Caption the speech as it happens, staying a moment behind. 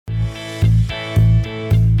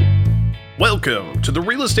Welcome to the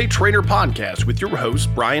Real Estate Trainer Podcast with your host,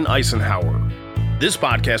 Brian Eisenhower. This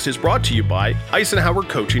podcast is brought to you by Eisenhower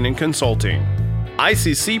Coaching and Consulting.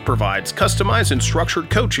 ICC provides customized and structured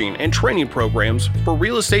coaching and training programs for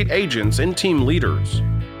real estate agents and team leaders,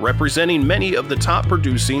 representing many of the top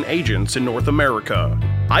producing agents in North America.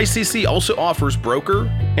 ICC also offers broker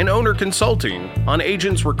and owner consulting on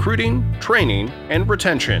agents' recruiting, training, and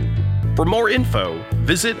retention. For more info,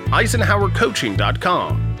 visit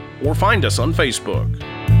eisenhowercoaching.com or find us on Facebook.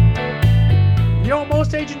 You know what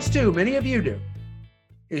most agents do, many of you do,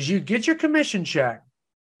 is you get your commission check,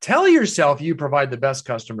 tell yourself you provide the best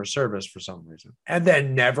customer service for some reason, and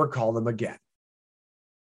then never call them again.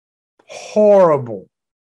 Horrible.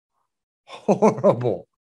 Horrible.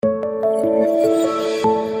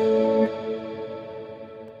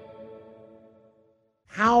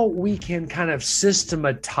 How we can kind of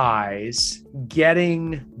systematize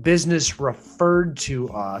getting business referred to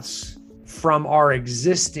us from our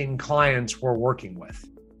existing clients we're working with.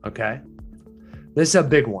 Okay. This is a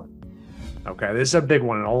big one. Okay. This is a big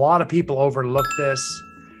one. And a lot of people overlook this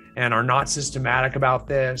and are not systematic about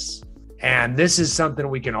this. And this is something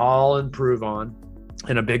we can all improve on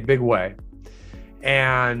in a big, big way.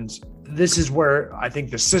 And this is where I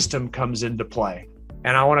think the system comes into play.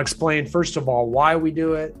 And I want to explain, first of all, why we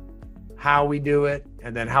do it, how we do it,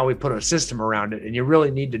 and then how we put a system around it. And you really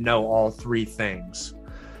need to know all three things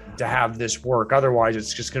to have this work. Otherwise,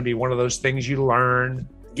 it's just going to be one of those things you learn,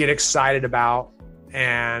 get excited about,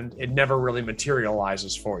 and it never really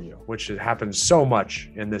materializes for you, which happens so much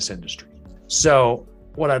in this industry. So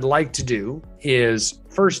what I'd like to do is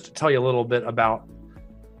first tell you a little bit about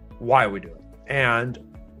why we do it and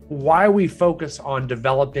why we focus on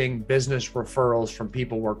developing business referrals from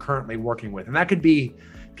people we're currently working with. And that could be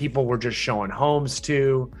people we're just showing homes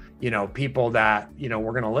to, people that,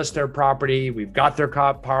 we're going to list their property. We've got their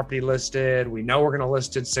property listed. We know we're going to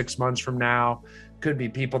list it 6 months from now. Could be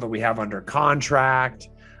people that we have under contract,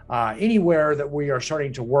 anywhere that we are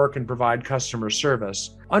starting to work and provide customer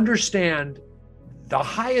service. Understand the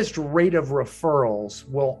highest rate of referrals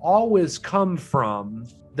will always come from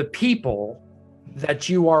the people that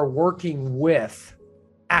you are working with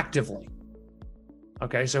actively.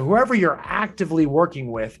 Okay, so whoever you're actively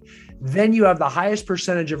working with, then you have the highest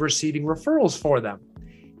percentage of receiving referrals for them.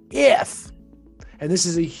 If, and this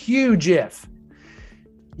is a huge if,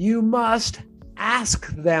 you must ask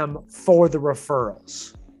them for the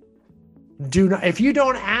referrals. If you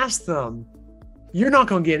don't ask them, you're not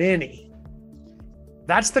going to get any.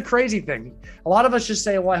 That's the crazy thing. A lot of us just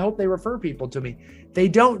say, well, I hope they refer people to me. They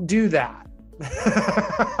don't do that.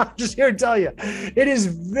 I'm just here to tell you, it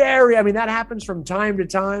is that happens from time to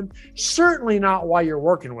time. Certainly not while you're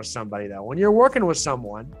working with somebody, though. When you're working with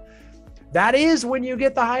someone, that is when you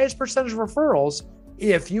get the highest percentage of referrals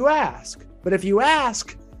if you ask. But if you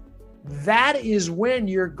ask, that is when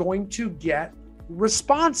you're going to get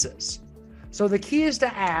responses. So the key is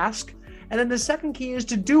to ask. And then the second key is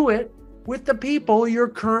to do it with the people you're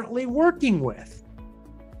currently working with.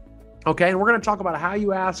 Okay. And we're going to talk about how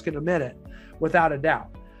you ask in a minute. Without a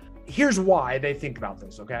doubt. Here's why they think about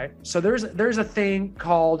this, okay? So there's a thing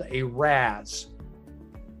called a RAS,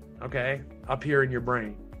 okay, up here in your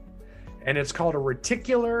brain. And it's called a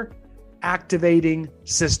reticular activating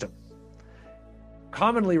system,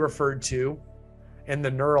 commonly referred to in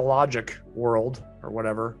the neurologic world or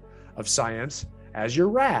whatever of science as your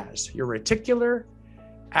RAS, your reticular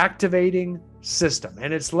activating system.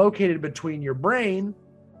 And it's located between your brain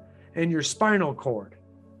and your spinal cord.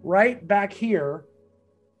 Right back here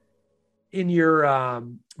in your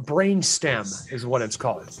brain stem is what it's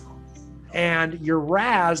called. And your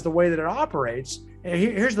RAS, the way that it operates, and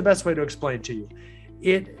here's the best way to explain it to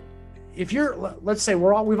you. Let's say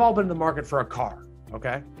we've all been in the market for a car,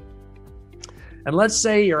 okay? And let's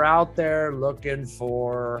say you're out there looking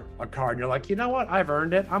for a car and you're like, you know what? I've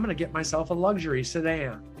earned it. I'm going to get myself a luxury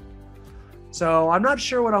sedan. So I'm not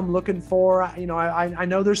sure what I'm looking for. I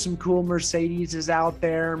know there's some cool Mercedes out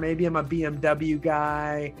there. Maybe I'm a BMW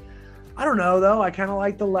guy. I don't know though. I kind of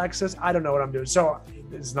like the Lexus. I don't know what I'm doing. So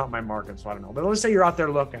it's not my market, so I don't know. But let's say you're out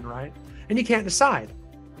there looking, right? And you can't decide.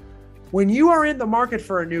 When you are in the market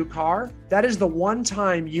for a new car, that is the one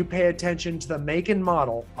time you pay attention to the make and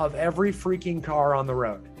model of every freaking car on the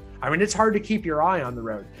road. I mean, it's hard to keep your eye on the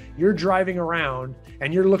road. You're driving around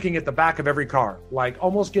and you're looking at the back of every car, like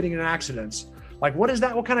almost getting in accidents. Like, what is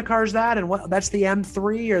that? What kind of car is that? And that's the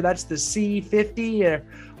M3 or that's the C50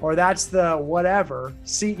 or that's the whatever.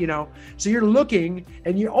 So you're looking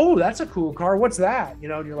and that's a cool car. What's that? And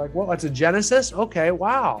you're like, well, that's a Genesis. Okay.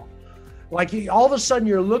 Wow. Like all of a sudden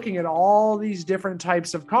you're looking at all these different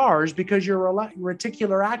types of cars because your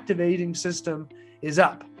reticular activating system is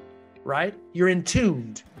up, right? You're in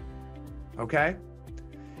tuned. Okay.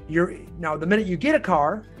 Now the minute you get a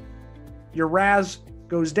car, your RAS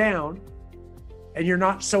goes down and you're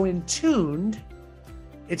not so in tuned.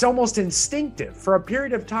 It's almost instinctive. For a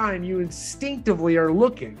period of time, you instinctively are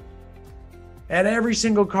looking at every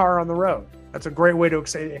single car on the road. That's a great way to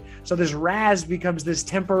say it. So this RAS becomes this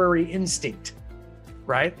temporary instinct,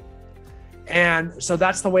 right? And so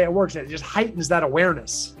that's the way it works. It just heightens that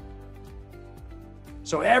awareness.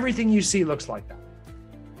 So everything you see looks like that.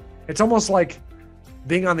 It's almost like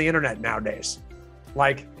being on the internet nowadays.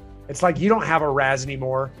 Like, it's like you don't have a RAS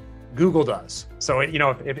anymore. Google does. So,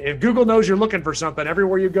 if Google knows you're looking for something,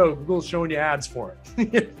 everywhere you go, Google's showing you ads for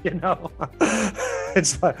it.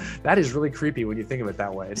 It's like, that is really creepy when you think of it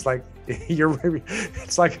that way. It's like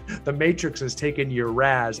it's like the Matrix has taken your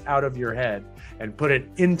RAS out of your head and put it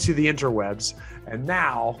into the interwebs. And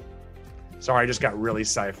now, sorry, I just got really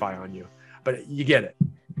sci-fi on you, but you get it.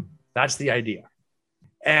 That's the idea.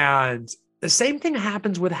 And the same thing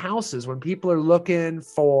happens with houses when people are looking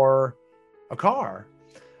for a car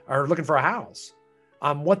or looking for a house.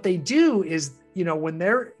 What they do is, when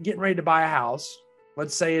they're getting ready to buy a house,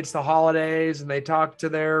 let's say it's the holidays and they talk to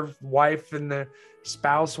their wife and the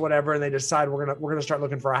spouse, whatever, and they decide we're gonna start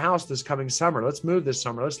looking for a house this coming summer. Let's move this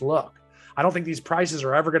summer. Let's look. I don't think these prices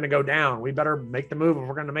are ever going to go down. We better make the move if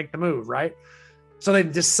we're going to make the move, right? So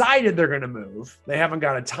they've decided they're going to move. They haven't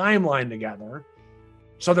got a timeline together.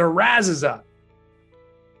 So their RAS is up,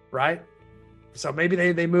 right? So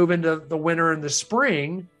maybe they move into the winter and the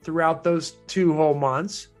spring throughout those 2 whole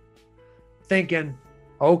months thinking,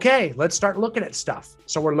 okay, let's start looking at stuff.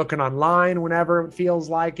 So we're looking online whenever it feels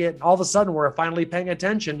like it. All of a sudden, we're finally paying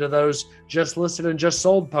attention to those just listed and just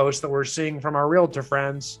sold posts that we're seeing from our realtor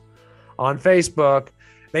friends on Facebook.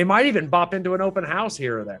 They might even bop into an open house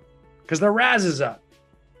here or there because their RAS is up.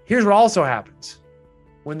 Here's what also happens.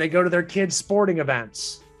 When they go to their kids' sporting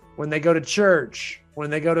events, when they go to church,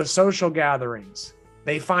 when they go to social gatherings,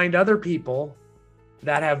 they find other people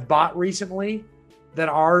that have bought recently that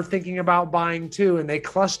are thinking about buying too, and they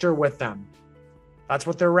cluster with them. That's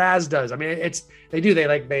what their RAS does. I mean,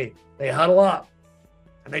 they huddle up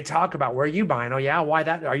and they talk about, where are you buying? Oh yeah, why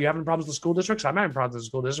that? Are you having problems with school districts? I'm having problems with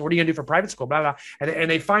school districts. What are you gonna do for private school? Blah, blah. And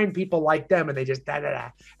they find people like them and they just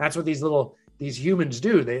That's what these humans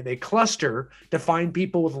do. They cluster to find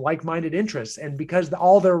people with like-minded interests. And because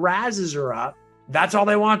all their RASs are up, that's all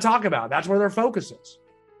they want to talk about. That's where their focus is.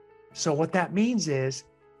 So what that means is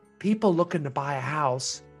people looking to buy a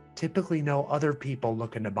house typically know other people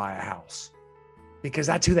looking to buy a house because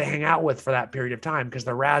that's who they hang out with for that period of time because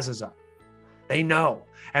their RAS is up. They know.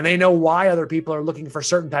 And they know why other people are looking for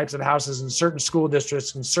certain types of houses in certain school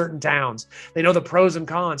districts in certain towns. They know the pros and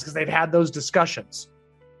cons because they've had those discussions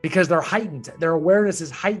because they're heightened. Their awareness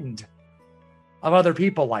is heightened of other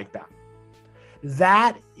people like that.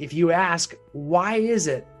 That, if you ask, why is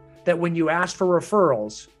it that when you ask for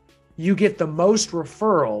referrals, you get the most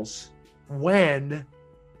referrals when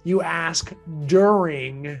you ask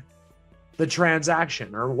during the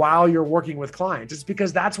transaction or while you're working with clients? It's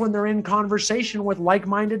because that's when they're in conversation with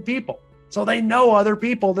like-minded people. So they know other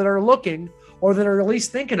people that are looking or that are at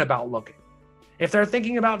least thinking about looking. If they're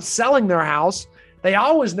thinking about selling their house, they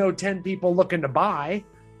always know 10 people looking to buy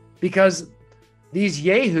because these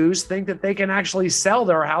yahoos think that they can actually sell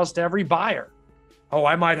their house to every buyer. Oh,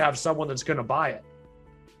 I might have someone that's going to buy it.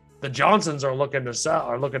 The Johnsons are looking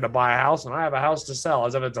to buy a house, and I have a house to sell,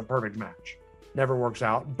 as if it's a perfect match. Never works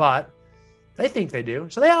out, but they think they do.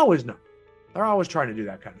 So they always know. They're always trying to do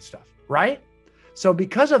that kind of stuff, right? So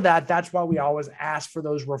because of that, that's why we always ask for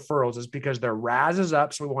those referrals, is because their RAS is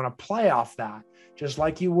up. So we want to play off that. Just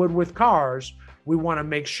like you would with cars, we want to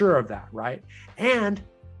make sure of that, right? And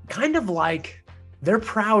kind of like they're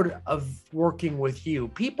proud of working with you.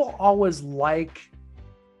 People always like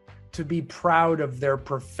to be proud of their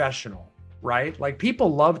professional, right? Like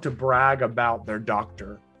people love to brag about their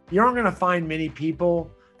doctor. You aren't going to find many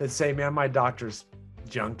people that say, man, my doctor's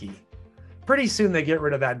junky. Pretty soon they get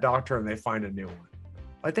rid of that doctor and they find a new one.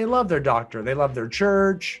 Like they love their doctor. They love their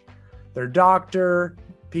church, their doctor.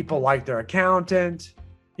 People like their accountant.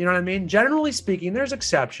 You know what I mean? Generally speaking, there's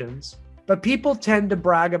exceptions, but people tend to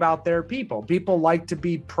brag about their people. People like to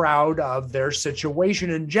be proud of their situation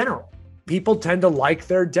in general. People tend to like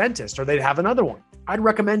their dentist or they'd have another one. I'd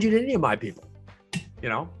recommend you to any of my people,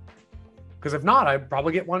 because if not, I'd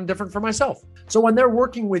probably get one different for myself. So when they're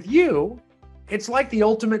working with you, it's like the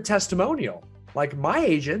ultimate testimonial. Like my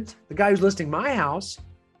agent, the guy who's listing my house,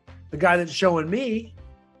 the guy that's showing me,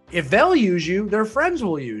 if they'll use you, their friends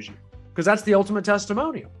will use you. because that's the ultimate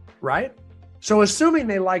testimonial, right? So assuming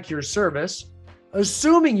they like your service,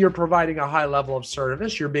 assuming you're providing a high level of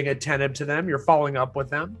service, you're being attentive to them, you're following up with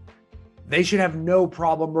them, they should have no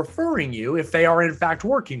problem referring you if they are in fact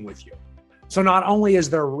working with you. So not only is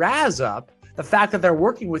their RAS up, the fact that they're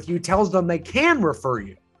working with you tells them they can refer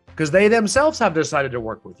you because they themselves have decided to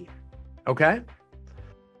work with you. Okay?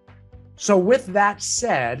 So with that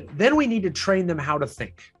said, then we need to train them how to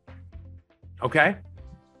think. Okay?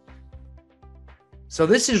 So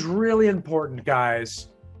this is really important, guys.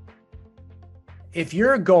 If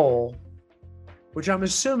your goal, which I'm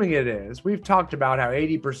assuming it is, we've talked about how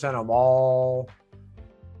 80% of all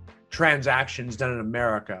transactions done in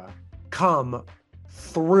America come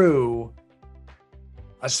through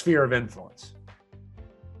a sphere of influence.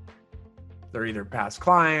 They're either past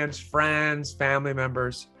clients, friends, family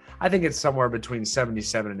members. I think it's somewhere between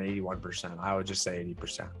 77 and 81%. I would just say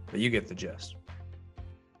 80%, but you get the gist.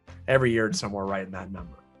 Every year it's somewhere right in that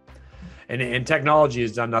number. And technology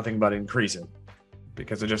has done nothing but increase it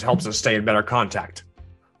because it just helps us stay in better contact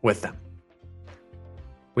with them.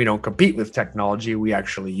 We don't compete with technology. We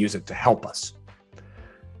actually use it to help us.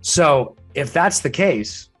 So if that's the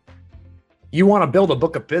case, you want to build a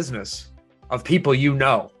book of business of people you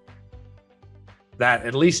know that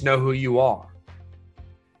at least know who you are.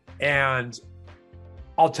 And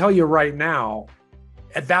I'll tell you right now,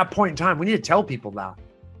 at that point in time, we need to tell people that.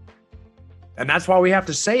 And that's why we have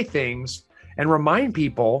to say things and remind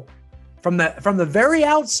people from the very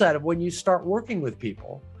outset of when you start working with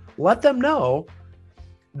people, let them know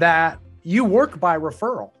that you work by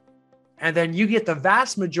referral. And then you get the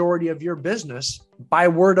vast majority of your business by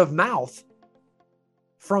word of mouth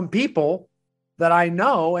from people that I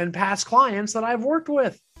know and past clients that I've worked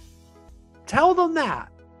with. Tell them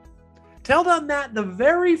that. Tell them that the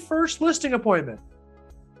very first listing appointment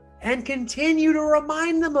and continue to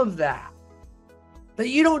remind them of that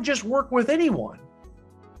you don't just work with anyone.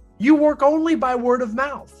 You work only by word of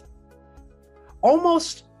mouth.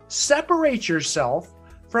 Almost separate yourself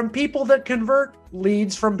from people that convert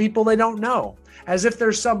leads from people they don't know, as if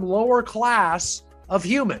there's some lower class of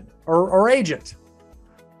human or agent.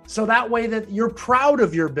 So that way that you're proud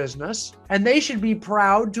of your business and they should be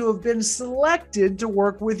proud to have been selected to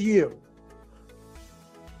work with you.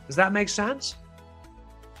 Does that make sense?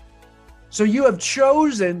 So you have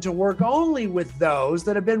chosen to work only with those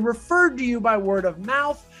that have been referred to you by word of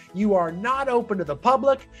mouth. You are not open to the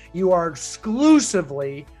public. You are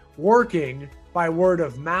exclusively working by word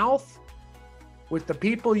of mouth with the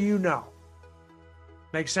people you know.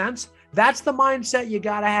 Make sense? That's the mindset you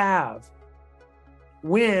got to have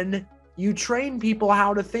when you train people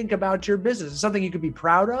how to think about your business. It's something you could be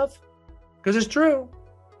proud of because it's true.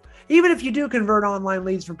 Even if you do convert online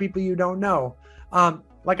leads from people you don't know,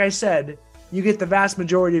 like I said, you get the vast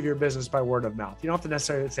majority of your business by word of mouth. You don't have to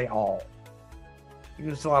necessarily say all. You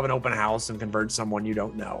can still have an open house and convert someone you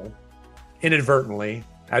don't know inadvertently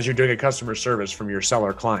as you're doing a customer service from your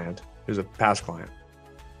seller client who's a past client.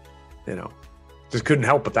 You know, just couldn't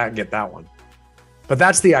help but get that one. But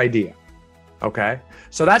that's the idea. Okay.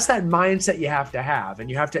 So that's that mindset you have to have,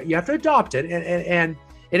 and you have to adopt it, and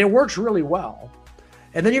it works really well.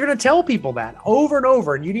 And then you're going to tell people that over and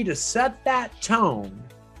over, and you need to set that tone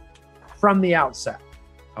from the outset.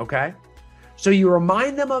 Okay. So you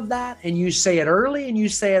remind them of that, and you say it early and you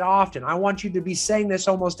say it often. I want you to be saying this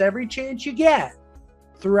almost every chance you get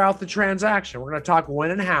throughout the transaction. We're going to talk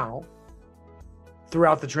when and how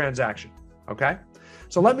throughout the transaction. Okay.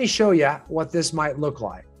 So let me show you what this might look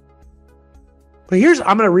like. But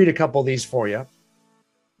I'm going to read a couple of these for you.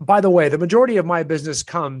 By the way, the majority of my business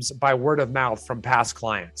comes by word of mouth from past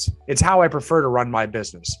clients. It's how I prefer to run my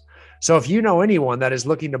business. So if you know anyone that is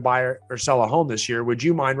looking to buy or sell a home this year, would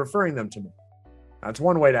you mind referring them to me? That's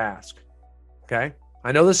one way to ask. Okay.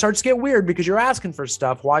 I know this starts to get weird because you're asking for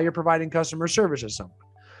stuff while you're providing customer service to someone.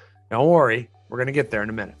 Don't worry. We're going to get there in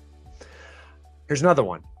a minute. Here's another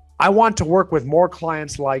one. I want to work with more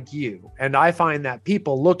clients like you, and I find that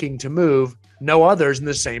people looking to move know others in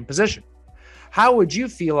the same position. How would you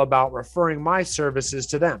feel about referring my services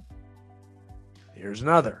to them? Here's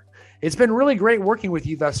another. It's been really great working with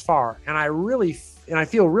you thus far, and I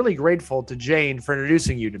feel really grateful to Jane for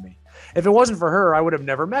introducing you to me. If it wasn't for her, I would have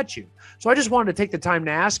never met you. So I just wanted to take the time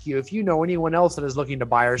to ask you if you know anyone else that is looking to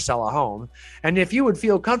buy or sell a home, and if you would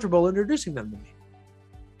feel comfortable introducing them to me.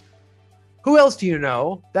 Who else do you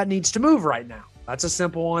know that needs to move right now? That's a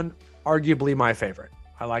simple one, arguably my favorite.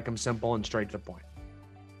 I like them simple and straight to the point.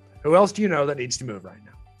 Who else do you know that needs to move right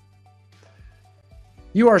now?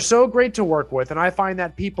 You are so great to work with, and I find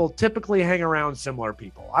that people typically hang around similar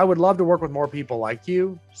people. I would love to work with more people like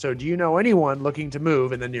you. So do you know anyone looking to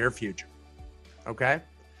move in the near future? Okay.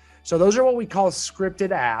 So those are what we call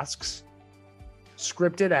scripted asks.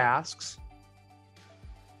 Scripted asks.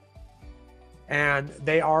 And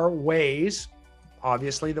they are ways,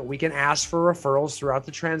 obviously, that we can ask for referrals throughout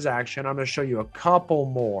the transaction. I'm going to show you a couple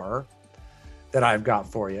more that I've got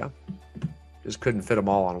for you. Just couldn't fit them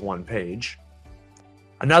all on one page.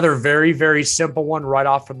 Another very, very simple one right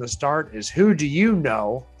off from the start is, who do you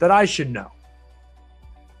know that I should know?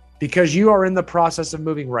 Because you are in the process of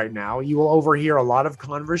moving right now, you will overhear a lot of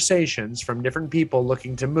conversations from different people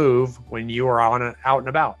looking to move when you are out and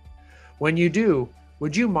about. When you do,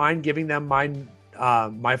 would you mind giving them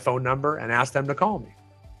my phone number and ask them to call me?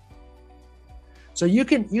 So you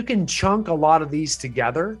can chunk a lot of these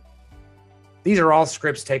together. These are all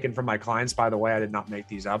scripts taken from my clients, by the way. I did not make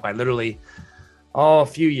these up. I literally, a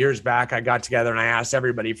few years back, I got together and I asked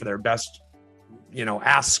everybody for their best,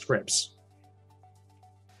 ask scripts.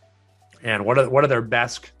 And what are their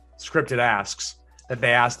best scripted asks that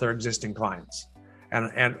they ask their existing clients?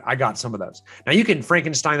 And I got some of those. Now you can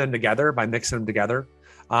Frankenstein them together by mixing them together,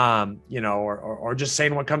 or just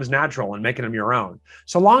saying what comes natural and making them your own.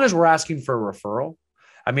 So long as we're asking for a referral,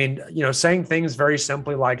 saying things very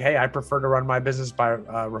simply like, hey, I prefer to run my business by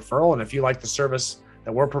referral. And if you like the service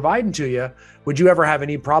that we're providing to you, would you ever have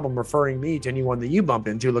any problem referring me to anyone that you bump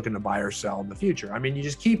into looking to buy or sell in the future? I mean, you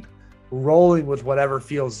just keep rolling with whatever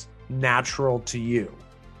feels natural to you.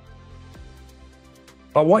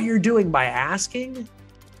 But what you're doing by asking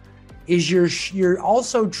is you're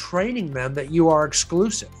also training them that you are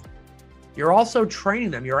exclusive. You're also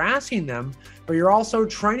training them. You're asking them, but you're also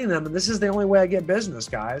training them. And this is the only way I get business,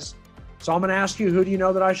 guys. So I'm going to ask you, who do you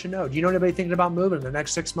know that I should know? Do you know anybody thinking about moving in the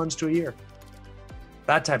next 6 months to a year?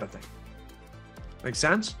 That type of thing. Make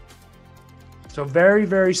sense? So very,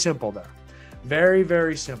 very simple there. Very,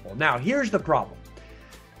 very simple. Now, here's the problem.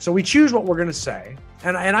 So we choose what we're going to say,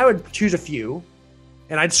 and I would choose a few,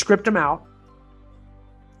 and I'd script them out.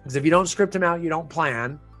 Because if you don't script them out, you don't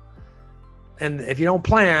plan. And if you don't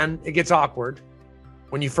plan, it gets awkward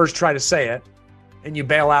when you first try to say it, and you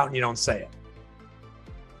bail out and you don't say it.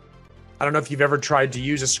 I don't know if you've ever tried to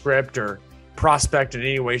use a script or prospect in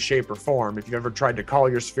any way, shape, or form. If you've ever tried to call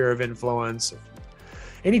your sphere of influence,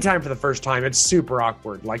 anytime for the first time, it's super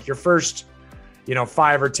awkward. Like your first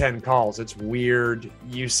 5 or 10 calls, it's weird.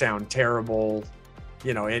 You sound terrible.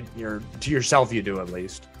 To yourself, you do at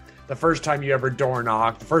least. The first time you ever door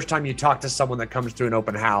knock, the first time you talk to someone that comes to an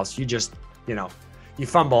open house, you just, you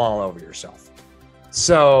fumble all over yourself.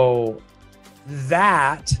 So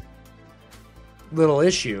that little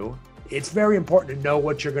issue, it's very important to know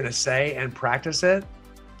what you're going to say and practice it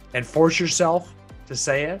and force yourself to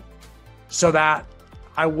say it, so that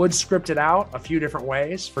I would script it out a few different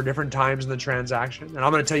ways for different times in the transaction. And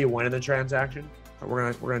I'm going to tell you when in the transaction that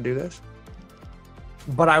we're going to do this.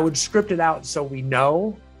 But I would script it out so we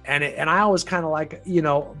know. And I always kind of like,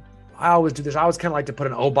 I always do this. I always kind of like to put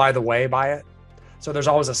an, oh, by the way, by it. So there's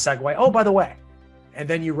always a segue. Oh, by the way. And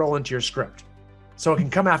then you roll into your script. So it can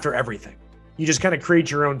come after everything. You just kind of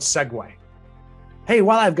create your own segue. Hey,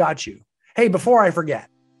 while I've got you. Hey, before I forget.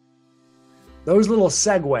 Those little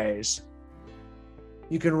segues,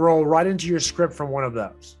 you can roll right into your script from one of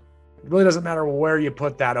those. It really doesn't matter where you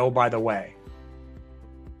put that, oh, by the way.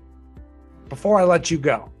 Before I let you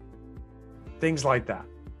go. Things like that.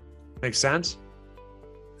 Make sense?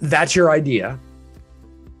 That's your idea.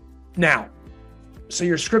 Now, so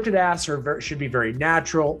your scripted asks should be very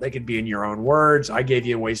natural. They could be in your own words. I gave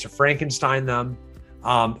you ways to Frankenstein them.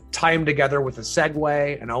 Tie them together with a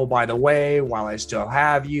segue. And oh, by the way, while I still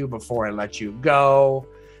have you, before I let you go,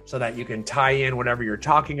 so that you can tie in whatever you're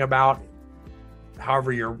talking about,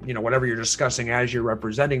 however whatever you're discussing as you're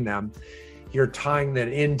representing them, you're tying that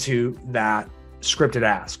into that scripted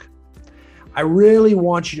ask. I really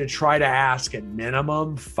want you to try to ask at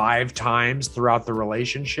minimum 5 times throughout the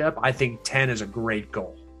relationship. I think 10 is a great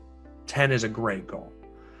goal. 10 is a great goal.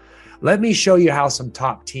 Let me show you how some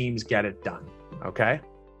top teams get it done, okay?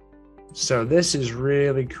 So this is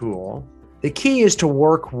really cool. The key is to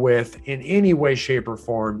work with, in any way, shape, or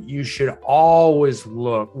form, you should always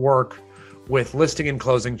work with listing and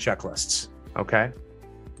closing checklists, okay?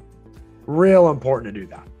 Real important to do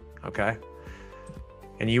that, okay?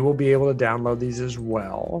 And you will be able to download these as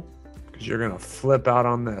well, because you're going to flip out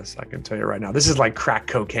on this. I can tell you right now, this is like crack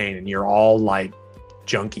cocaine, and you're all like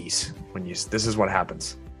junkies this is what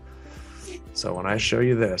happens. So when I show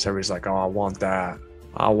you this, everybody's like, oh, I want that.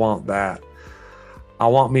 I want that. I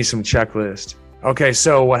want me some checklist. Okay,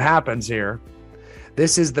 so what happens here,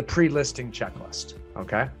 This is the pre-listing checklist,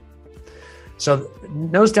 okay? So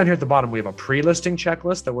notice down here at the bottom, we have a pre-listing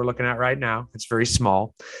checklist that we're looking at right now. It's very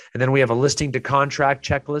small. And then we have a listing to contract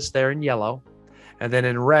checklist there in yellow. And then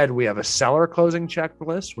in red, we have a seller closing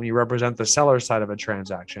checklist when you represent the seller side of a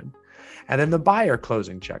transaction. And then the buyer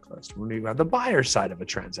closing checklist when you have the buyer side of a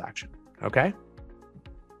transaction, okay?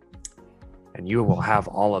 And you will have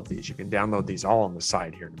all of these. You can download these all on the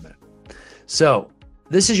side here in a minute. So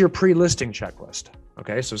this is your pre-listing checklist.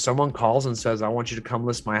 Okay, so someone calls and says, I want you to come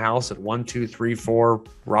list my house at 1234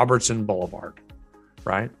 Robertson Boulevard,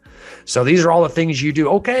 right? So these are all the things you do.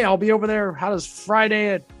 Okay, I'll be over there. How does Friday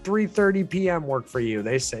at 3:30 p.m. work for you?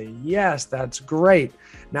 They say, yes, that's great.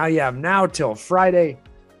 Now you have now till Friday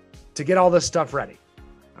to get all this stuff ready.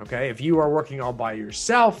 Okay, if you are working all by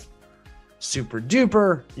yourself, super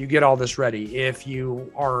duper, you get all this ready. If you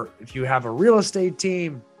have a real estate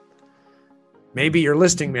team, maybe your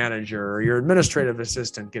listing manager or your administrative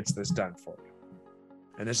assistant gets this done for you.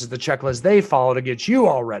 And this is the checklist they follow to get you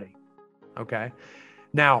all ready. Okay.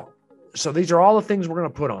 Now, so these are all the things we're going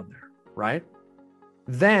to put on there, right?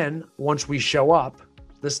 Then once we show up,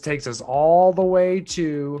 this takes us all the way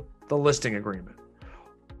to the listing agreement.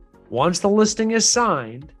 Once the listing is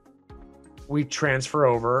signed, we transfer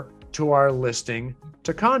over to our listing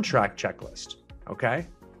to contract checklist. Okay.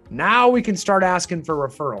 Now we can start asking for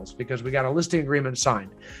referrals because we got a listing agreement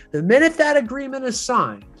signed. The minute that agreement is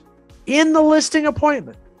signed in the listing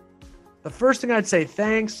appointment, the first thing I'd say,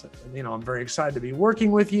 thanks. I'm very excited to be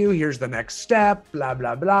working with you. Here's the next step, blah,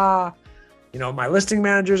 blah, blah. My listing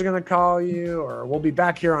manager is going to call you, or we'll be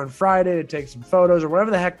back here on Friday to take some photos or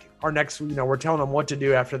whatever the heck our next, we're telling them what to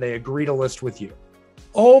do after they agree to list with you.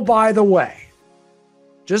 Oh, by the way,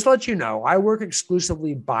 just to let you know, I work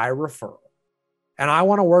exclusively by referral. And I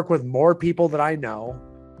want to work with more people that I know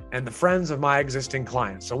and the friends of my existing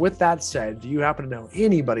clients. So with that said, do you happen to know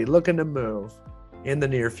anybody looking to move in the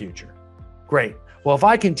near future? Great. Well, if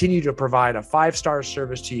I continue to provide a 5-star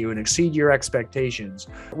service to you and exceed your expectations,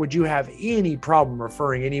 would you have any problem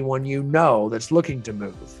referring anyone you know that's looking to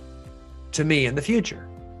move to me in the future?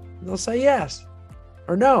 And they'll say yes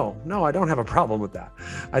or no, I don't have a problem with that.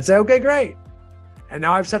 I'd say, okay, great. And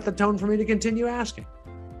now I've set the tone for me to continue asking,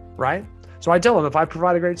 right? So I tell them, if I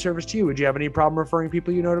provide a great service to you, would you have any problem referring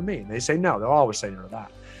people you know to me? And they say no. They'll always say no to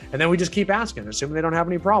that. And then we just keep asking. Assuming they don't have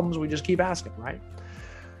any problems, we just keep asking, right?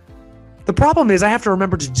 The problem is I have to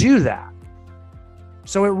remember to do that.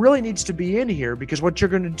 So it really needs to be in here because what you're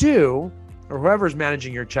going to do, or whoever's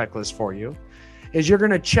managing your checklist for you, is you're going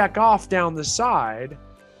to check off down the side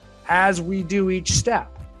as we do each step.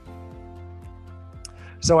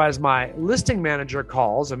 So as my listing manager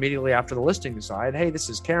calls immediately after the listing side, hey, this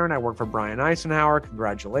is Karen. I work for Brian Eisenhower.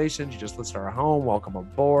 Congratulations. You just listed our home. Welcome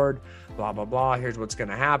aboard. Blah, blah, blah. Here's what's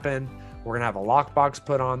going to happen. We're going to have a lockbox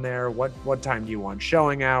put on there. What time do you want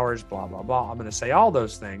showing hours? Blah, blah, blah. I'm going to say all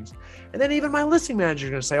those things. And then even my listing manager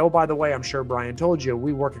is going to say, oh, by the way, I'm sure Brian told you,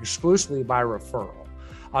 we work exclusively by referral.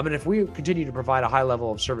 And if we continue to provide a high level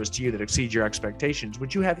of service to you that exceeds your expectations,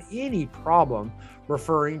 would you have any problem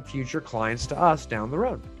referring future clients to us down the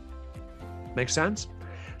road? Make sense?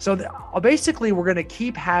 So basically, we're going to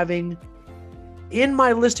keep having in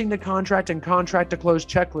my listing to contract and contract to close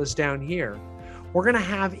checklist down here. We're going to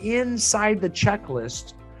have inside the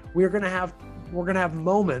checklist, we're going to have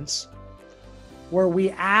moments where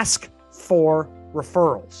we ask for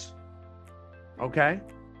referrals. Okay?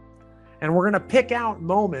 And we're going to pick out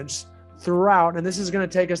moments throughout. And this is going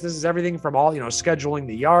to take us, this is everything from all, scheduling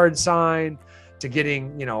the yard sign to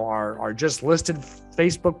getting, our just listed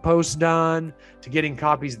Facebook posts done, to getting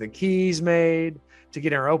copies of the keys made, to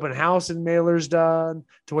getting our open house and mailers done,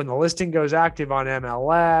 to when the listing goes active on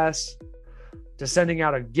MLS, to sending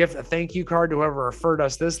out a thank you card to whoever referred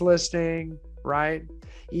us this listing, right?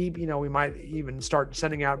 We might even start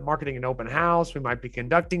sending out marketing an open house. We might be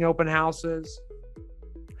conducting open houses.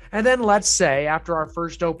 And then let's say after our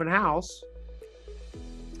first open house,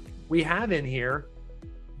 we have in here,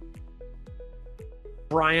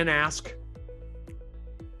 Brian ask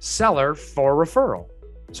seller for referral.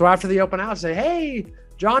 So after the open house, say, hey,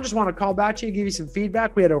 John, just want to call back to you, give you some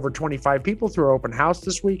feedback. We had over 25 people through our open house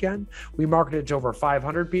this weekend. We marketed to over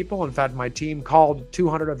 500 people. In fact, my team called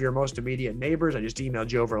 200 of your most immediate neighbors. I just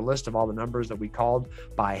emailed you over a list of all the numbers that we called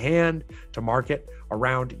by hand to market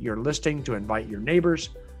around your listing to invite your neighbors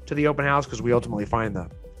to the open house, because we ultimately find the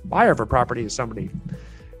buyer for property is somebody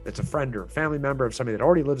that's a friend or a family member of somebody that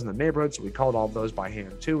already lives in the neighborhood. So we called all of those by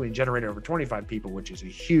hand too. We generated over 25 people, which is a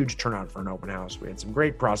huge turnout for an open house. We had some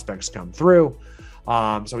great prospects come through.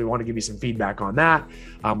 So we want to give you some feedback on that.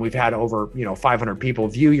 We've had over 500 people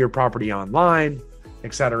view your property online,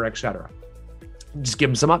 et cetera, et cetera. Just give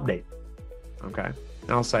them some update. Okay.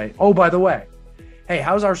 And I'll say, oh, by the way, hey,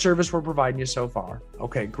 how's our service we're providing you so far?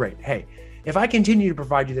 Okay, great. Hey, if I continue to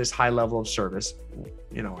provide you this high level of service,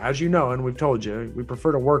 as you know, and we've told you, we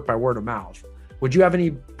prefer to work by word of mouth. Would you have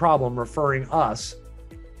any problem referring us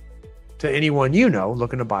to anyone you know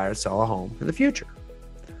looking to buy or sell a home in the future?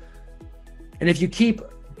 And if you keep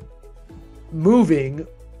moving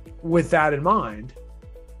with that in mind,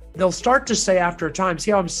 they'll start to say after a time,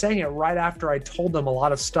 see how I'm saying it right after I told them a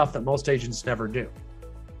lot of stuff that most agents never do.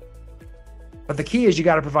 But the key is you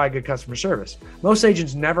got to provide good customer service. Most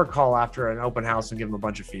agents never call after an open house and give them a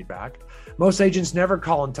bunch of feedback. Most agents never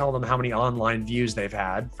call and tell them how many online views they've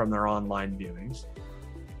had from their online viewings.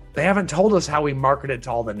 They haven't told us how we marketed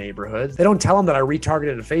to all the neighborhoods. They don't tell them that I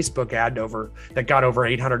retargeted a Facebook ad that got over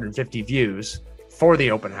 850 views for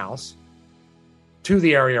the open house to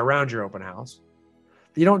the area around your open house.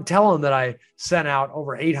 You don't tell them that I sent out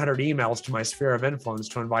over 800 emails to my sphere of influence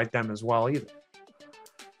to invite them as well either.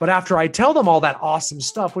 But after I tell them all that awesome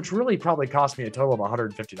stuff, which really probably cost me a total of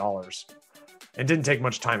 $150 and didn't take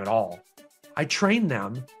much time at all, I train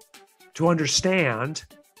them to understand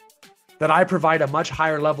that I provide a much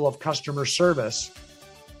higher level of customer service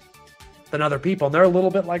than other people. And they're a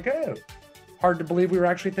little bit like, oh, hard to believe we were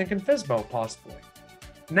actually thinking FSBO possibly.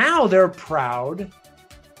 Now they're proud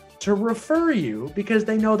to refer you because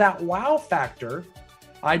they know that wow factor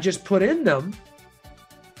I just put in them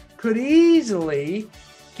could easily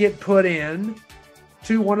get put in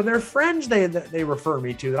to one of their friends they refer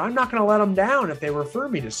me to, that I'm not going to let them down if they refer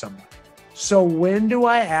me to someone. So when do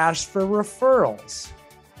I ask for referrals?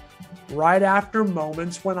 Right after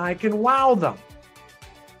moments when I can wow them.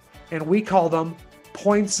 And we call them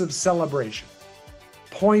points of celebration.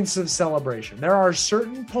 Points of celebration. There are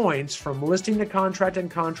certain points from listing to contract and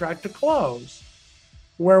contract to close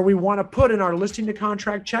where we want to put in our listing to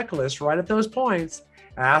contract checklist right at those points,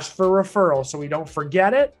 ask for referral so we don't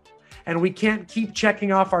forget it. And we can't keep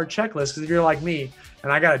checking off our checklist, because if you're like me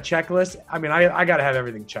and I got a checklist, I got to have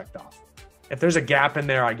everything checked off. If there's a gap in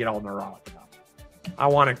there, I get all neurotic about it. I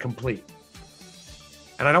want it complete.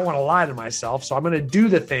 And I don't want to lie to myself. So I'm going to do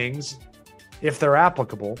the things, if they're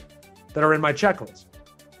applicable, that are in my checklist.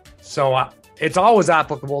 So it's always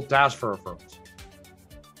applicable to ask for referrals.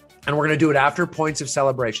 And we're going to do it after points of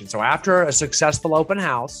celebration. So after a successful open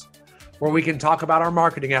house, where we can talk about our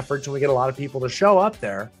marketing efforts and we get a lot of people to show up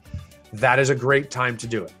there, that is a great time to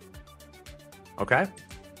do it. Okay?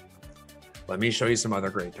 Let me show you some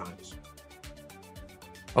other great times.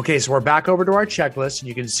 Okay, so we're back over to our checklist, and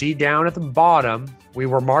you can see down at the bottom, we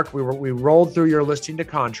rolled through your listing to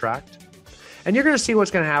contract. And you're going to see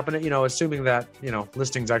what's going to happen, assuming that,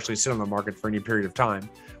 listings actually sit on the market for any period of time.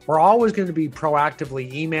 We're always going to be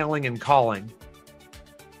proactively emailing and calling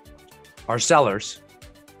our sellers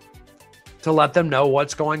to let them know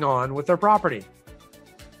what's going on with their property.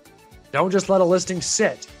 Don't just let a listing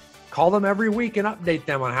sit. Call them every week and update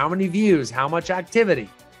them on how many views, how much activity,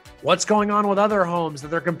 what's going on with other homes that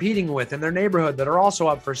they're competing with in their neighborhood that are also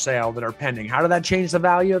up for sale, that are pending. How did that change the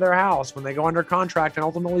value of their house when they go under contract and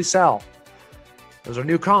ultimately sell? Those are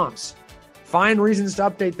new comps. Find reasons to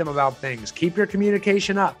update them about things. Keep your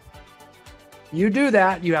communication up. You do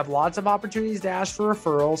that, you have lots of opportunities to ask for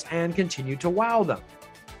referrals and continue to wow them.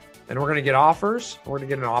 Then we're going to get offers. We're going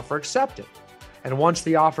to get an offer accepted. And once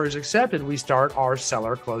the offer is accepted, we start our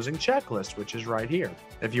seller closing checklist, which is right here.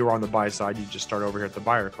 If you were on the buy side, you just start over here at the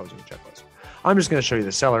buyer closing checklist. I'm just going to show you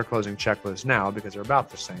the seller closing checklist now because they're about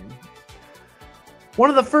the same. One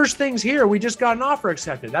of the first things here, we just got an offer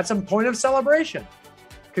accepted. That's a point of celebration.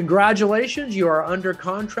 Congratulations, you are under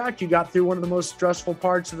contract. You got through one of the most stressful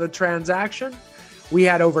parts of the transaction. We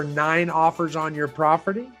had over 9 offers on your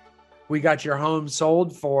property. We got your home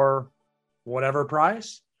sold for whatever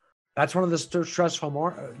price. That's one of the stressful,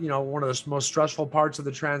 one of the most stressful parts of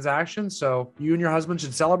the transaction. So you and your husband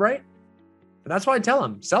should celebrate. And that's why I tell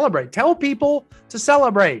them, celebrate. Tell people to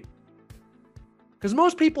celebrate. Because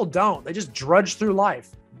most people don't. They just drudge through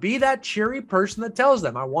life. Be that cheery person that tells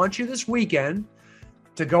them, I want you this weekend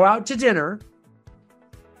to go out to dinner,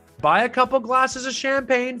 buy a couple glasses of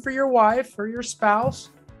champagne for your wife or your spouse,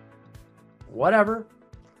 whatever,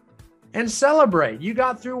 and celebrate. You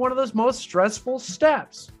got through one of those most stressful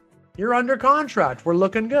steps. You're under contract. We're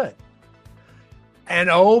looking good. And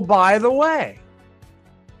oh, by the way,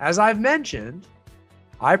 as I've mentioned,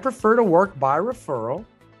 I prefer to work by referral,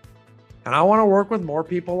 and I want to work with more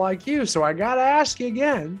people like you. So I got to ask you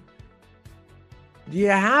again, do you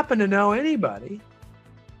happen to know anybody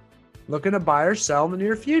looking to buy or sell in the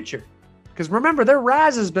near future? Because remember, their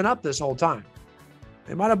RAS has been up this whole time.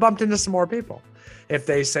 They might have bumped into some more people. If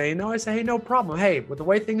they say no, I say, hey, no problem. Hey, with the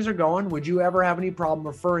way things are going, would you ever have any problem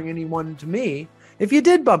referring anyone to me if you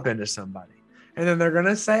did bump into somebody? And then they're going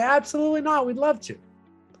to say, absolutely not. We'd love to.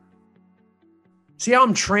 See how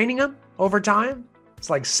I'm training them over time? It's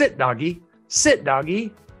like, sit, doggy, sit,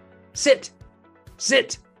 doggy, sit,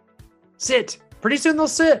 sit, sit. Pretty soon they'll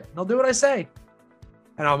sit. They'll do what I say.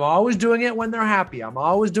 And I'm always doing it when they're happy. I'm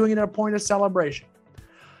always doing it at a point of celebration.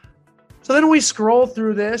 So then we scroll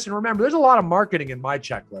through this, and remember, there's a lot of marketing in my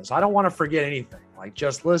checklist. I don't want to forget anything, like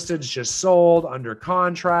just listed, just sold, under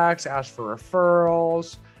contracts, ask for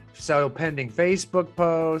referrals, sale pending Facebook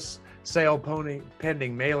posts, sale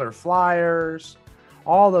pending mailer flyers,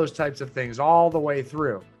 all those types of things all the way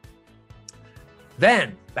through.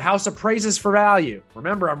 Then the house appraises for value.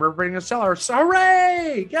 Remember, I'm representing a seller. So,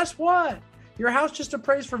 hooray! Guess what? Your house just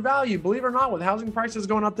appraised for value. Believe it or not, with housing prices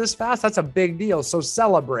going up this fast, that's a big deal. So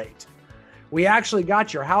celebrate. We actually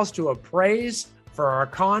got your house to appraise for our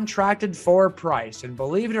contracted for price. And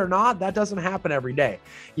believe it or not, that doesn't happen every day.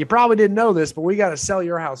 You probably didn't know this, but we got to sell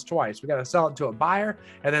your house twice. We got to sell it to a buyer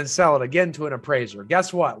and then sell it again to an appraiser.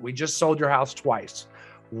 Guess what? We just sold your house twice.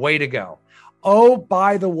 Way to go. Oh,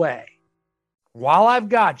 by the way, while I've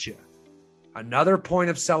got you, another point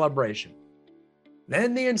of celebration.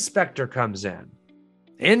 Then the inspector comes in.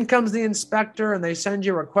 In comes the inspector and they send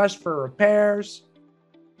you a request for repairs.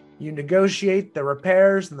 You negotiate the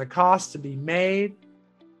repairs and the costs to be made.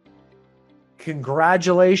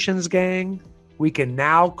 Congratulations, gang. We can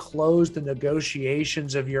now close the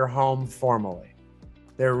negotiations of your home formally.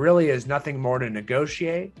 There really is nothing more to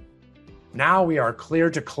negotiate. Now we are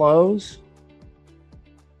clear to close.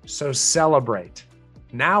 So celebrate.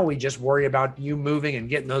 Now we just worry about you moving and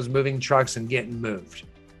getting those moving trucks and getting moved.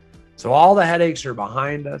 So all the headaches are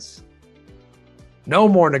behind us. No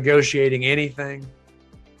more negotiating anything.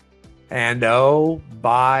 And oh,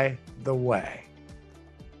 by the way,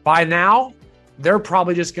 by now, they're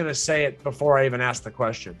probably just going to say it before I even ask the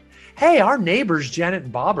question. Hey, our neighbors, Janet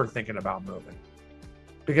and Bob, are thinking about moving.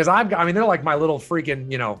 Because they're like my little freaking,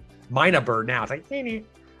 Mina bird now. It's like,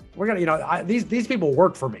 we're going to, these people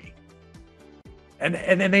work for me. And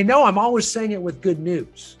they know I'm always saying it with good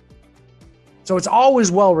news. So it's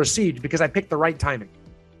always well received because I picked the right timing.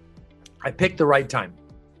 I picked the right time.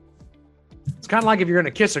 It's kind of like if you're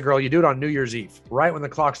going to kiss a girl, you do it on New Year's Eve, right when the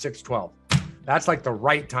clock's 6:12. That's like the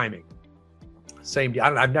right timing. Same.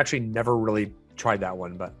 I've actually never really tried that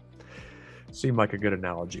one, but it seemed like a good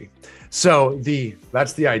analogy. So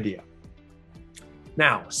that's the idea.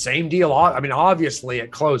 Now, same deal. Obviously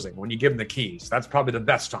at closing, when you give them the keys, that's probably the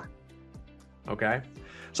best time. Okay.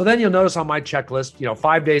 So then you'll notice on my checklist,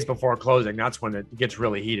 5 days before closing, that's when it gets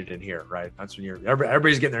really heated in here, right? That's when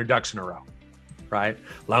everybody's getting their ducks in a row, right?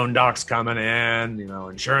 Loan docs coming in,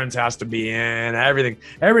 insurance has to be in, everything.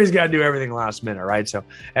 Everybody's got to do everything last minute, right? So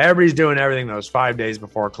everybody's doing everything those 5 days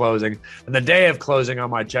before closing. And the day of closing on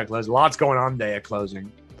my checklist, lots going on day of closing.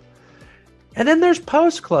 And then there's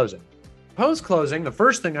post-closing. Post-closing, the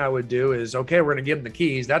first thing I would do is, okay, we're going to give them the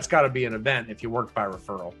keys. That's got to be an event if you work by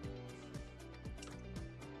referral.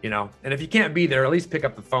 And if you can't be there, at least pick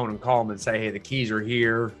up the phone and call them and say, hey, the keys are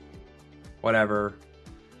here, whatever,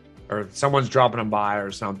 or someone's dropping them by or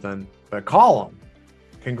something, but call them,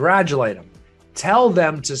 congratulate them, tell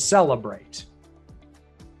them to celebrate.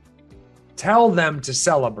 Tell them to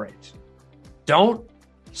celebrate. Don't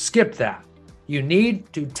skip that. You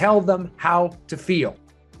need to tell them how to feel.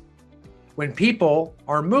 When people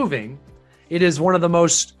are moving, it is one of the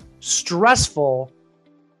most stressful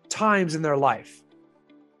times in their life.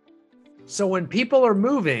 So when people are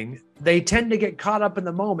moving, they tend to get caught up in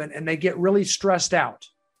the moment and they get really stressed out.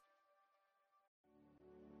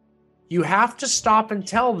 You have to stop and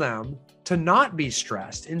tell them to not be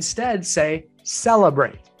stressed. Instead, say,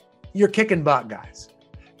 celebrate. You're kicking butt, guys.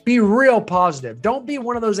 Be real positive. Don't be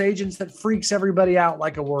one of those agents that freaks everybody out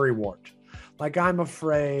like a worrywart. Like, I'm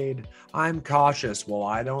afraid, I'm cautious. Well,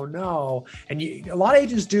 I don't know. And a lot of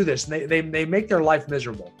agents do this, and they make their life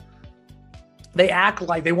miserable. They act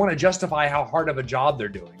like they want to justify how hard of a job they're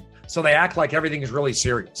doing. So they act like everything is really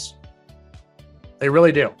serious. They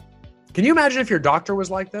really do. Can you imagine if your doctor was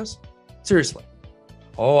like this? Seriously.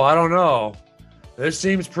 Oh, I don't know. This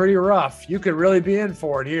seems pretty rough. You could really be in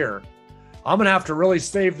for it here. I'm going to have to really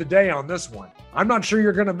save the day on this one. I'm not sure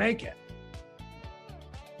you're going to make it.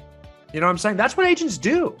 You know what I'm saying? That's what agents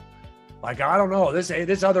do. Like, I don't know,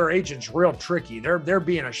 this other agent's real tricky. They're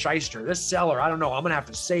being a shyster. This seller, I don't know, I'm going to have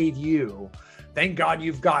to save you. Thank God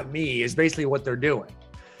you've got me is basically what they're doing.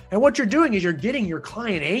 And what you're doing is you're getting your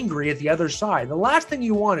client angry at the other side. The last thing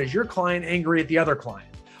you want is your client angry at the other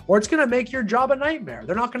client, or it's going to make your job a nightmare.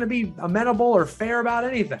 They're not going to be amenable or fair about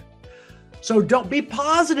anything. So don't be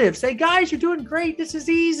positive. Say, guys, you're doing great. This is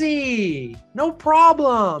easy. No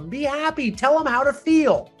problem. Be happy. Tell them how to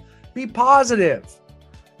feel. Be positive.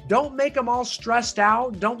 Don't make them all stressed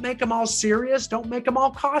out. Don't make them all serious. Don't make them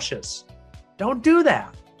all cautious. Don't do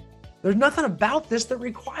that. There's nothing about this that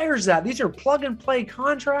requires that. These are plug and play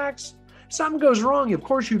contracts. If something goes wrong, of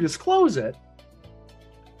course you disclose it.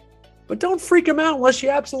 But don't freak them out unless you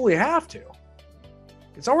absolutely have to.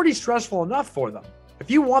 It's already stressful enough for them. If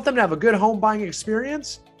you want them to have a good home buying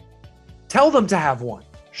experience, tell them to have one.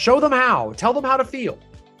 Show them how. Tell them how to feel.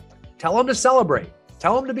 Tell them to celebrate.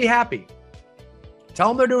 Tell them to be happy. Tell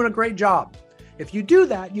them they're doing a great job. If you do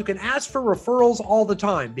that, you can ask for referrals all the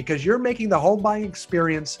time because you're making the home buying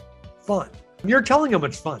experience fun. You're telling them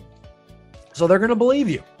it's fun. So they're going to believe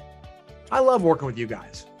you. I love working with you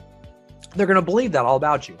guys. They're going to believe that all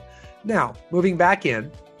about you. Now, moving back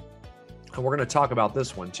in, and we're going to talk about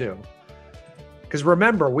this one too. Because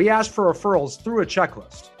remember, we ask for referrals through a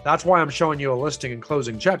checklist. That's why I'm showing you a listing and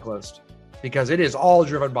closing checklist, because it is all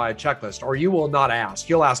driven by a checklist, or you will not ask.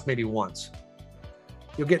 You'll ask maybe once.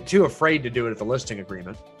 You'll get too afraid to do it at the listing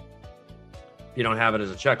agreement. You don't have it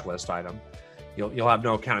as a checklist item. You'll have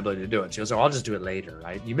no accountability to do it. So you'll say, I'll just do it later,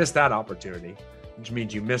 right? You miss that opportunity, which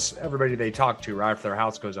means you miss everybody they talk to right after their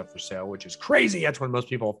house goes up for sale, which is crazy. That's when most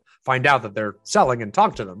people find out that they're selling and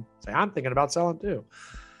talk to them. Say, I'm thinking about selling too.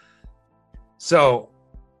 So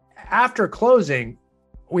after closing,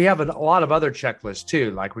 we have a lot of other checklists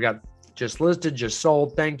too. Like we got just listed, just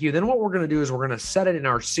sold, thank you. Then what we're going to do is we're going to set it in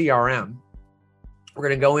our CRM. We're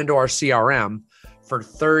going to go into our CRM for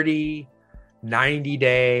 30, 90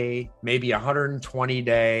 day, maybe 120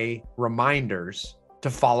 day reminders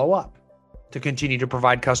to follow up, to continue to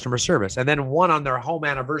provide customer service. And then one on their home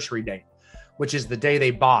anniversary date, which is the day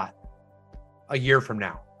they bought a year from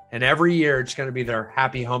now. And every year it's going to be their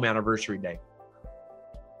happy home anniversary day.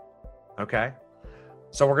 Okay.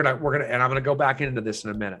 So we're going to, and I'm going to go back into this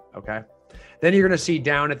in a minute. Okay. Then you're going to see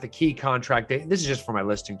down at the key contract date. This is just for my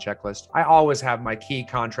listing checklist. I always have my key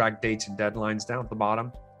contract dates and deadlines down at the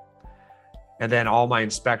bottom. And then all my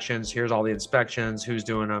inspections, here's all the inspections, who's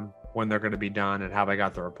doing them, when they're going to be done, and have I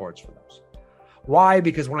got the reports for those. Why?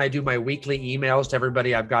 Because when I do my weekly emails to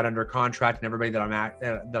everybody I've got under contract and everybody that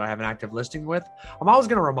I have an active listing with, I'm always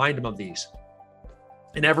going to remind them of these.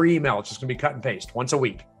 In every email, it's just going to be cut and paste once a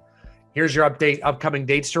week. Here's your upcoming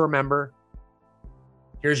dates to remember.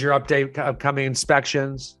 Here's your upcoming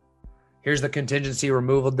inspections. Here's the contingency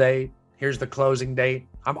removal date. Here's the closing date.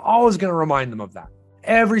 I'm always going to remind them of that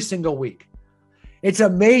every single week. It's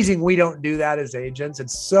amazing we don't do that as agents.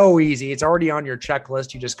 It's so easy. It's already on your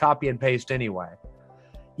checklist. You just copy and paste anyway.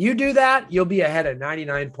 You do that, you'll be ahead of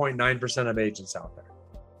 99.9% of agents out there.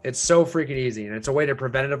 It's so freaking easy. And it's a way to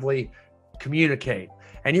preventatively communicate.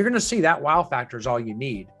 And you're going to see that wow factor is all you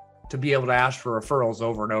need to be able to ask for referrals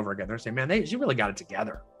over and over again. They're saying, man, you really got it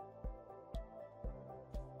together.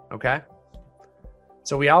 Okay.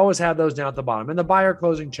 So we always have those down at the bottom. And the buyer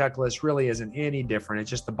closing checklist really isn't any different. It's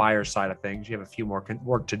just the buyer side of things. You have a few more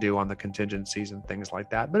work to do on the contingencies and things like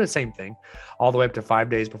that, but it's the same thing all the way up to 5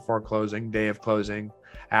 days before closing, day of closing,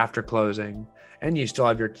 after closing, and you still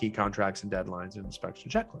have your key contracts and deadlines and inspection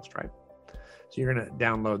checklist, right? So you're going to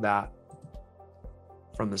download that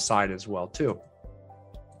from the site as well too.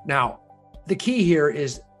 Now, the key here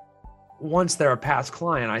is once they're a past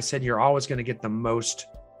client, I said you're always going to get the most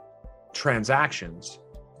transactions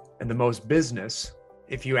and the most business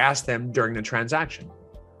if you ask them during the transaction.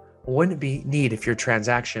 Wouldn't it be neat if your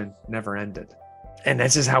transaction never ended? And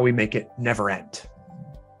this is how we make it never end,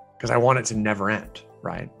 because I want it to never end,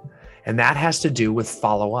 right? And that has to do with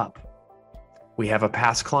follow up. We have a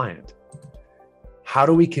past client. How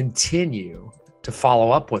do we continue to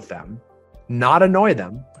follow up with them, not annoy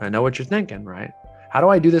them? I know what you're thinking, right? How do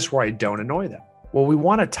I do this where I don't annoy them? Well, we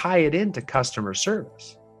want to tie it into customer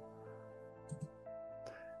service.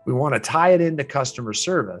 We want to tie it into customer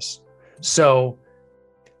service. So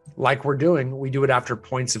like we do it after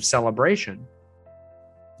points of celebration,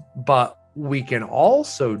 but we can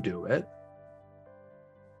also do it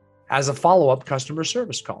as a follow-up customer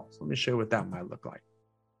service call. So let me show you what that might look like.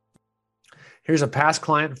 Here's a past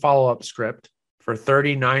client follow-up script for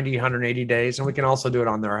 30, 90, 180 days. And we can also do it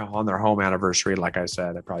on their home anniversary. Like I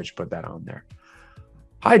said, I probably should put that on there.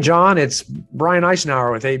 Hi, John. It's Brian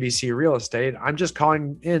Eisenhower with ABC Real Estate. I'm just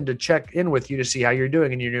calling in to check in with you to see how you're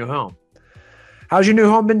doing in your new home. How's your new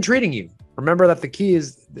home been treating you? Remember that the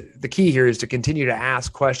key here is to continue to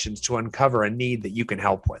ask questions to uncover a need that you can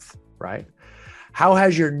help with, right? How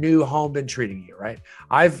has your new home been treating you, right?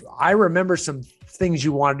 I remember some things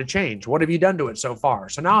you wanted to change. What have you done to it so far?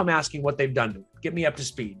 So now I'm asking what they've done to it. Get me up to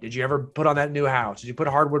speed. Did you ever put on that new house? Did you put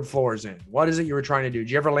hardwood floors in? What is it you were trying to do?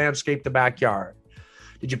 Did you ever landscape the backyard?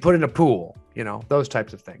 Did you put in a pool? You know, those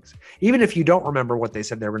types of things. Even if you don't remember what they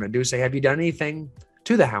said they were going to do, say, have you done anything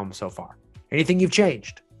to the home so far? Anything you've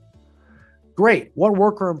changed? Great. What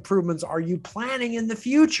work or improvements are you planning in the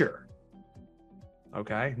future?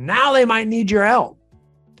 Okay. Now they might need your help.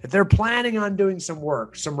 If they're planning on doing some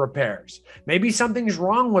work, some repairs, maybe something's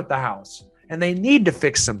wrong with the house and they need to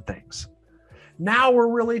fix some things. Now we're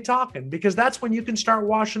really talking, because that's when you can start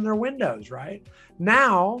washing their windows, right?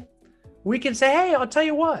 Now we can say, hey, I'll tell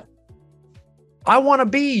you what. I want to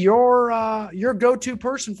be your go-to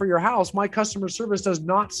person for your house. My customer service does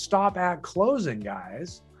not stop at closing,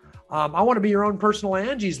 guys. I want to be your own personal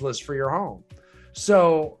Angie's List for your home.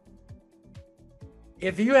 So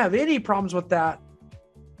if you have any problems with that,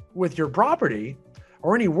 with your property,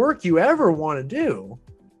 or any work you ever want to do,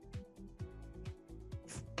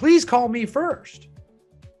 please call me first.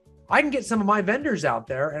 I can get some of my vendors out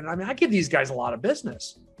there, and I give these guys a lot of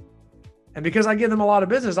business. And because I give them a lot of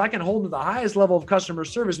business, I can hold them to the highest level of customer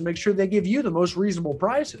service and make sure they give you the most reasonable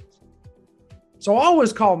prices. So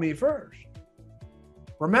always call me first.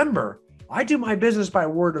 Remember, I do my business by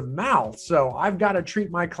word of mouth, so I've got to treat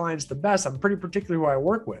my clients the best. I'm pretty particular who I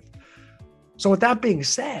work with. So with that being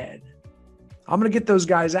said, I'm going to get those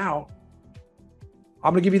guys out.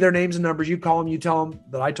 I'm going to give you their names and numbers. You call them, you tell them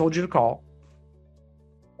that I told you to call.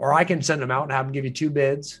 Or I can send them out and have them give you 2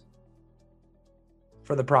 bids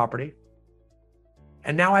for the property.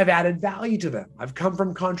 And now I've added value to them. I've come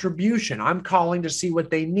from contribution. I'm calling to see what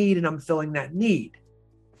they need, and I'm filling that need.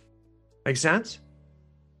 Make sense?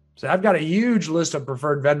 So I've got a huge list of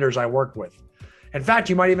preferred vendors I work with. In fact,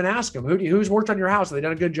 you might even ask them, who's worked on your house? Have they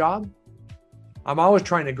done a good job? I'm always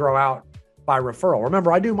trying to grow out by referral.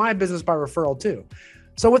 Remember, I do my business by referral too.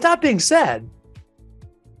 So with that being said,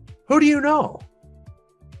 who do you know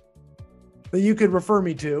that you could refer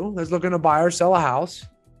me to that's looking to buy or sell a house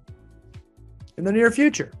in the near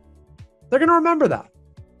future? They're going to remember that.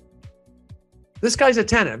 This guy's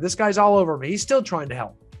attentive. This guy's all over me. He's still trying to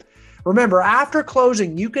help. Remember, after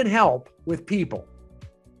closing, you can help with people.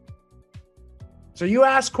 So you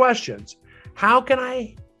ask questions. How can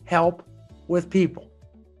I help with people?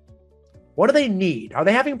 What do they need? Are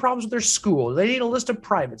they having problems with their school? Do they need a list of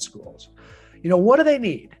private schools? What do they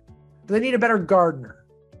need? Do they need a better gardener?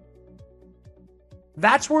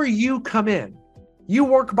 That's where you come in. You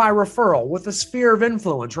work by referral with a sphere of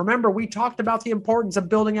influence. Remember, we talked about the importance of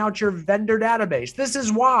building out your vendor database. This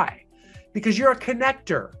is why. Because you're a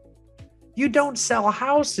connector. You don't sell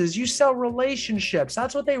houses, you sell relationships.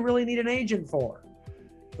 That's what they really need an agent for.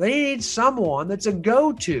 They need someone that's a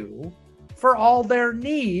go-to for all their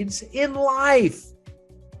needs in life.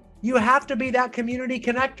 You have to be that community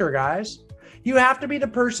connector, guys. You have to be the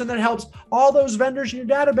person that helps all those vendors in your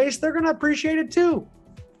database. They're going to appreciate it too.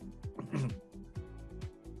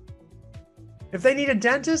 If they need a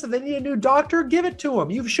dentist, if they need a new doctor, give it to them.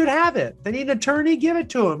 You should have it. If they need an attorney, give it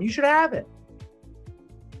to them. You should have it.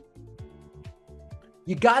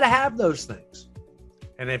 You got to have those things.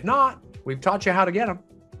 And if not, we've taught you how to get them.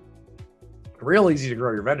 Real easy to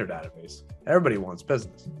grow your vendor database. Everybody wants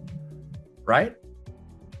business, right?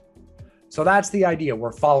 So that's the idea.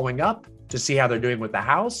 We're following up to see how they're doing with the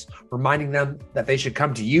house, reminding them that they should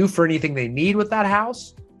come to you for anything they need with that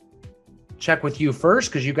house. Check with you first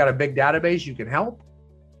because you've got a big database, you can help.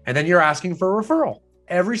 And then you're asking for a referral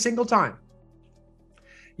every single time.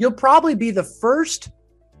 You'll probably be the first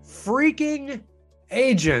freaking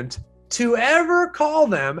agent to ever call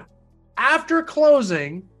them after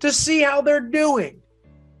closing to see how they're doing.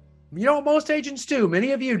 You know what most agents do,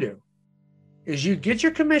 many of you do, is you get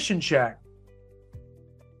your commission check,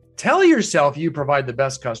 tell yourself you provide the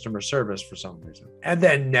best customer service for some reason, and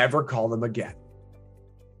then never call them again.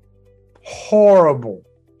 Horrible.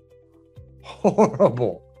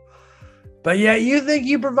 But yet you think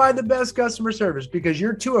you provide the best customer service because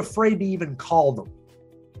you're too afraid to even call them.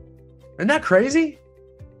 Isn't that crazy?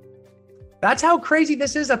 That's how crazy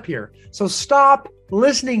this is up here. So stop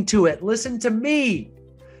listening to it. Listen to me.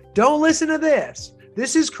 Don't listen to this.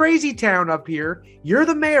 This is crazy town up here. You're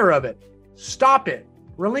the mayor of it. Stop it.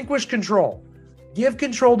 Relinquish control. Give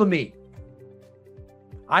control to me.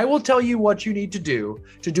 I will tell you what you need to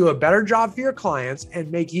do a better job for your clients and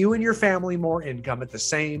make you and your family more income at the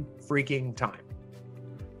same freaking time.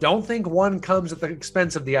 Don't think one comes at the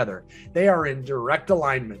expense of the other. They are in direct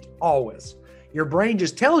alignment, always. Your brain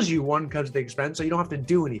just tells you one comes at the expense, so you don't have to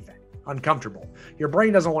do anything uncomfortable. Your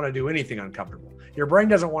brain doesn't want to do anything uncomfortable. Your brain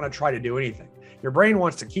doesn't want to try to do anything. Your brain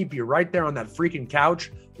wants to keep you right there on that freaking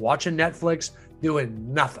couch, watching Netflix,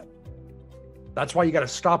 doing nothing. That's why you got to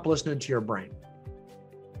stop listening to your brain.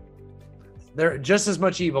 There, just as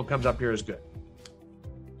much evil comes up here as good.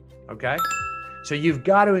 Okay? So you've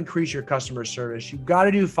got to increase your customer service. You've got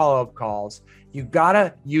to do follow-up calls. You've got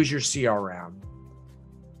to use your CRM.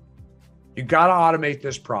 You've got to automate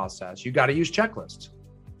this process. You've got to use checklists.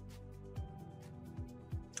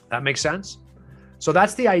 That makes sense? So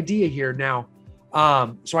that's the idea here now.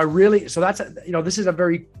 So that's, this is a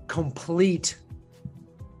very complete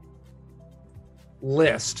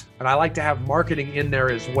list. And I like to have marketing in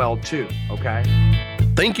there as well too. Okay.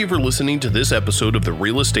 Thank you for listening to this episode of the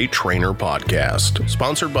Real Estate Trainer Podcast,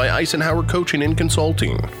 sponsored by Eisenhower Coaching and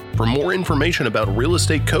Consulting. For more information about real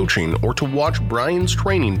estate coaching or to watch Brian's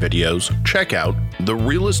training videos, check out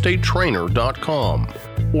therealestatetrainer.com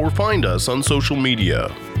or find us on social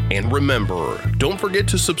media. And remember, don't forget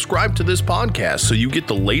to subscribe to this podcast so you get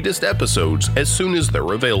the latest episodes as soon as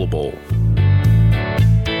they're available.